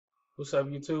What's up,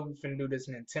 YouTube? We finna do this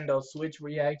Nintendo Switch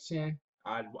reaction.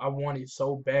 I want it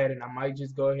so bad, and I might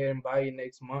just go ahead and buy it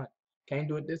next month. Can't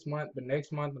do it this month, but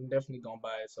next month I'm definitely gonna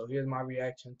buy it. So here's my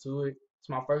reaction to it. It's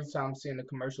my first time seeing the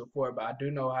commercial for it, but I do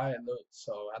know how it looks,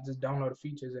 so I just don't know the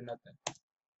features or nothing.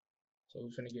 So we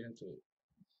finna get into it.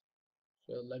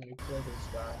 So let me play this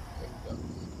guy. There we go.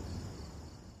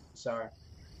 Sorry.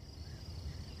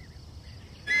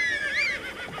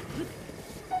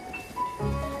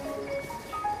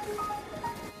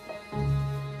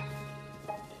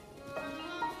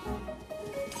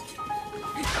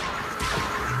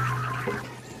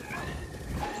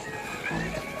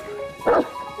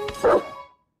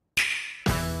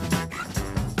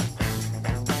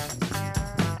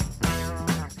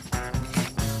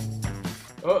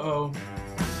 Uh-oh.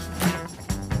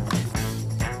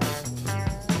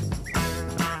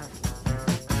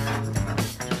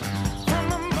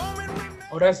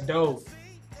 Oh, that's dope.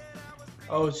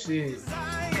 Oh shit.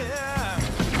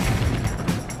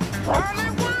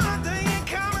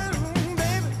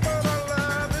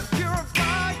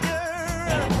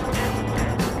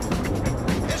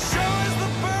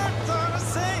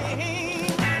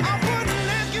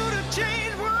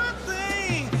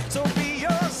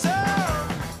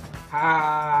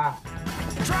 Ah.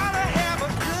 Try to have a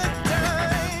good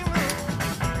time.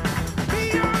 Be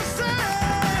yourself.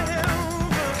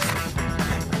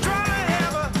 Try to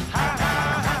have a ha ha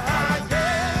ha ha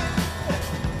yeah.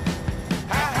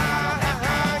 Ha ha ha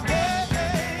ha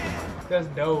yeah. That's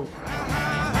dope. Ha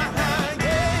ha ha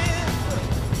yeah.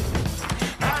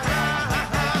 Ha ha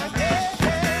ha yeah.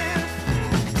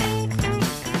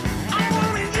 I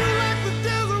wanted you like the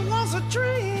desert wants a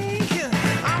drink.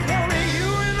 I wanted you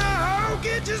in the hole,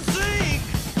 get you sink.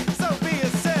 So be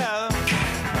yourself.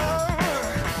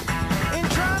 And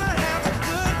try to have a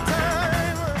good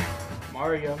time.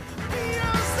 Mario. Be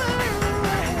yourself.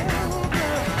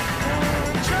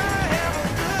 Try to have a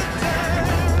good time.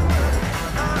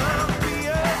 Be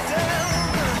yourself.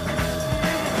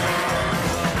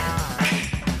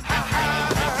 Ha ha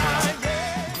ha yeah.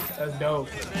 That's dope.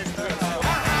 Ha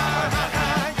ha ha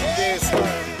yeah.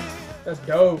 That's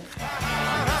dope.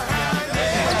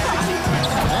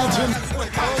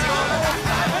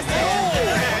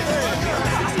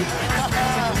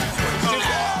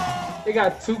 They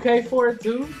got 2K for it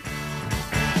too?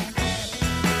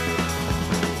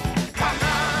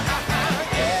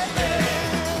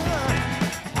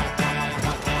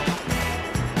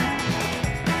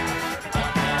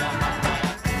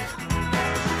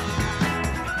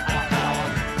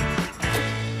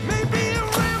 Maybe a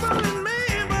rambling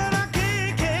man, but I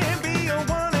can't be your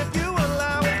one if you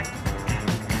allow it.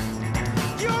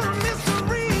 You're a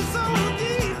mystery so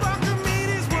deep, I could meet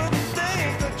his wooden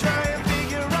thing to try and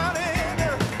figure out it.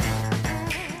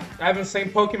 I haven't seen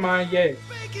Pokemon yet.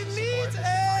 Bacon needs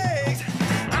eggs.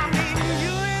 I'm eating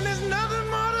you and there's nothing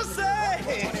more to say.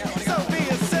 So be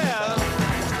yourself.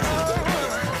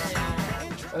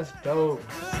 That's dope.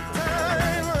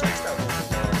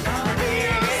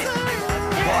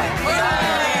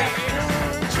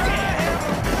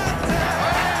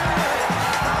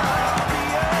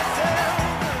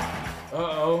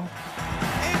 Uh-oh.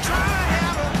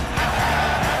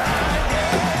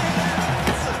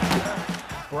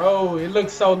 Bro, it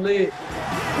looks so lit.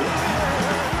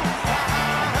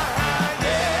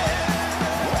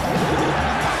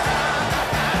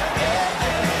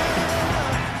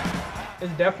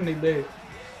 It's definitely lit.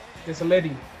 It's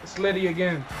litty. It's litty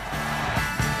again.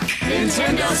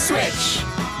 Nintendo Switch.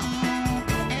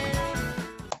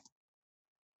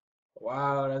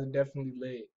 Wow, that's definitely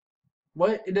lit.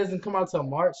 What? It doesn't come out till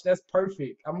March? That's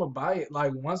perfect. I'm gonna buy it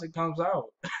like once it comes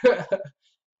out.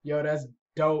 Yo, that's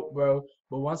dope, bro.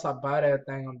 But once I buy that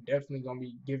thing, I'm definitely gonna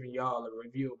be giving y'all a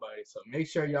review about it. So make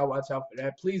sure y'all watch out for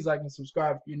that. Please like and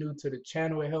subscribe if you're new to the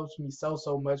channel. It helps me so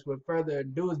much. With further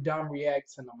ado, it's Dom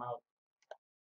Reacts, and I'm out.